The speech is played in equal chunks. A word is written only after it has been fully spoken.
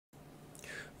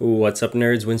What's up,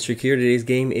 nerds? Winstreak here. Today's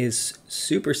game is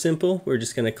super simple. We're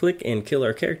just going to click and kill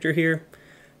our character here.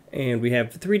 And we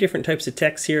have 3 different types of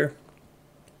text here.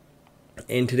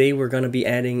 And today we're going to be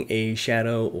adding a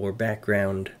shadow or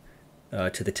background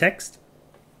to the text.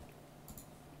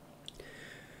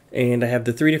 And I have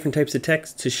the 3 different types of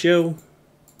text to show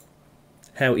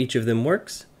how each of them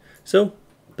works. So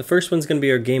the first one's going to be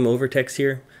our game over text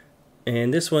here.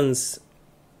 And this one's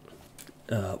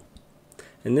the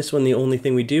only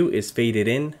thing we do is fade it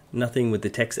in. Nothing with the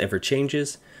text ever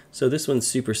changes. So this one's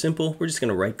super simple. We're just going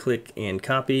to right click and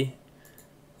copy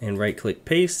and right click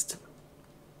paste.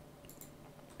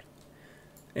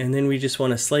 And then we just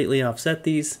want to slightly offset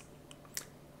these.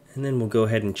 And then we'll go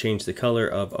ahead and change the color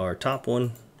of our top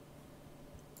one.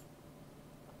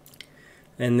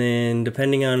 And then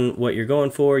depending on what you're going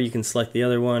for, you can select the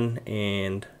other one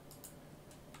and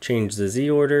change the Z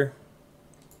order.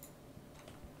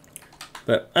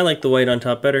 But I like the white on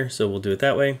top better, so we'll do it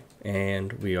that way.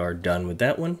 And we are done with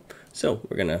that one. So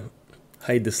we're going to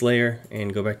hide this layer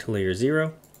and go back to layer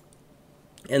 0.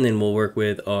 And then we'll work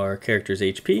with our character's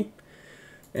HP.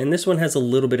 And this one has a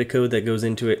little bit of code that goes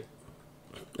into it.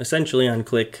 Essentially on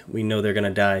click, we know they're going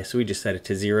to die, so we just set it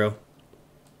to 0.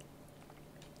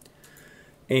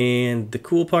 And the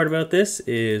cool part about this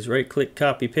is right click,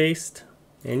 copy, paste.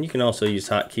 And you can also use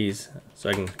hotkeys.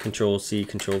 So I can Control C,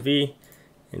 Control V.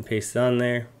 And paste it on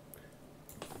there.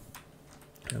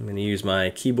 I'm going to use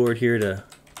my keyboard here to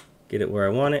get it where I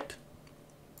want it.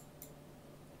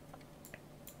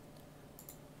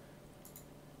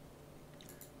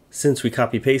 Since we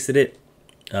copy pasted it,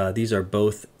 these are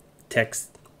both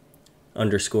text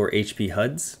underscore HP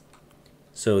HUDs.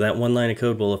 So that one line of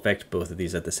code will affect both of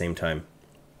these at the same time.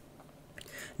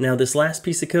 Now this last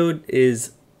piece of code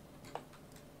is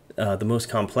the most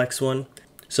complex one.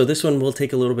 So this one will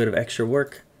take a little bit of extra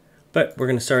work, but we're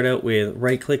going to start out with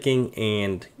right-clicking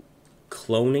and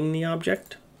cloning the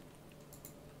object.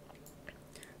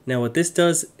 Now what this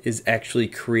does is actually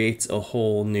creates a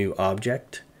whole new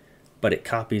object, but it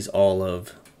copies all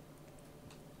of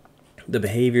the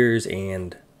behaviors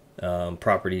and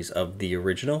properties of the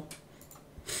original.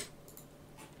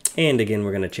 And again,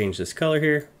 we're going to change this color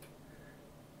here.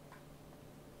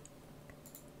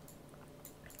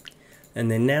 And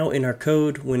then now in our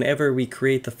code, whenever we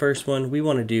create the first one, we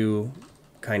want to do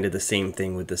kind of the same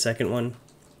thing with the second one.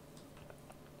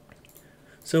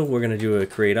 So we're going to do a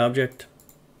create object.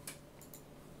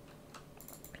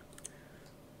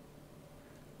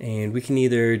 And we can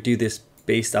either do this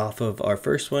based off of our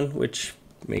first one, which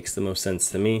makes the most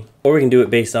sense to me, or we can do it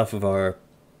based off of our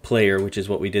player, which is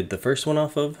what we did the first one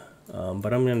off of.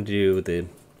 But I'm going to do the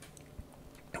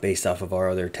based off of our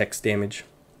other text damage.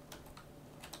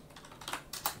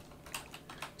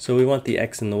 So we want the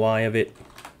X and the Y of it,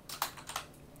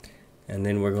 and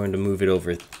then we're going to move it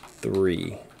over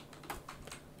 3.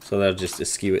 So that'll just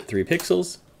skew it 3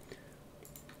 pixels.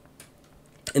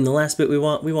 And the last bit we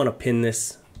want to pin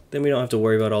this, then we don't have to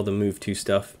worry about all the move to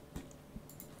stuff.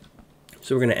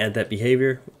 So we're going to add that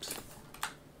behavior. Oops.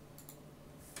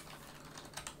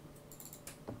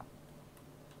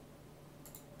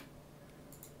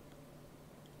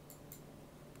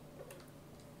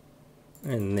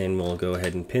 And then we'll go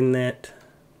ahead and pin that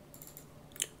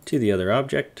to the other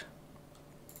object.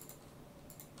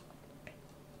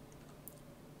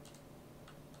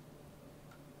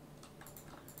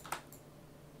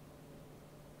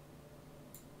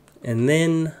 And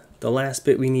then the last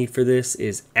bit we need for this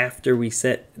is after we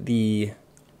set the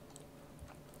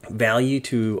value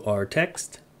to our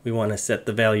text, we want to set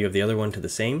the value of the other one to the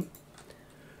same.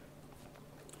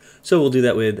 So we'll do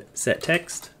that with set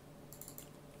text.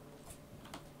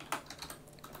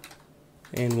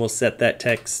 And we'll set that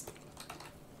text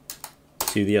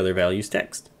to the other value's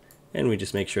text. And we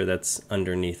just make sure that's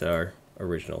underneath our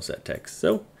original set text.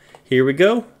 So here we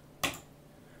go.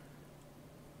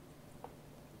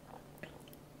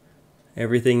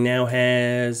 Everything now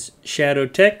has shadow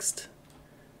text.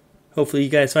 Hopefully you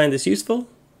guys find this useful.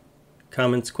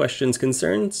 Comments, questions,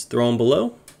 concerns, throw them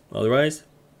below. Otherwise,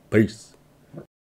 peace.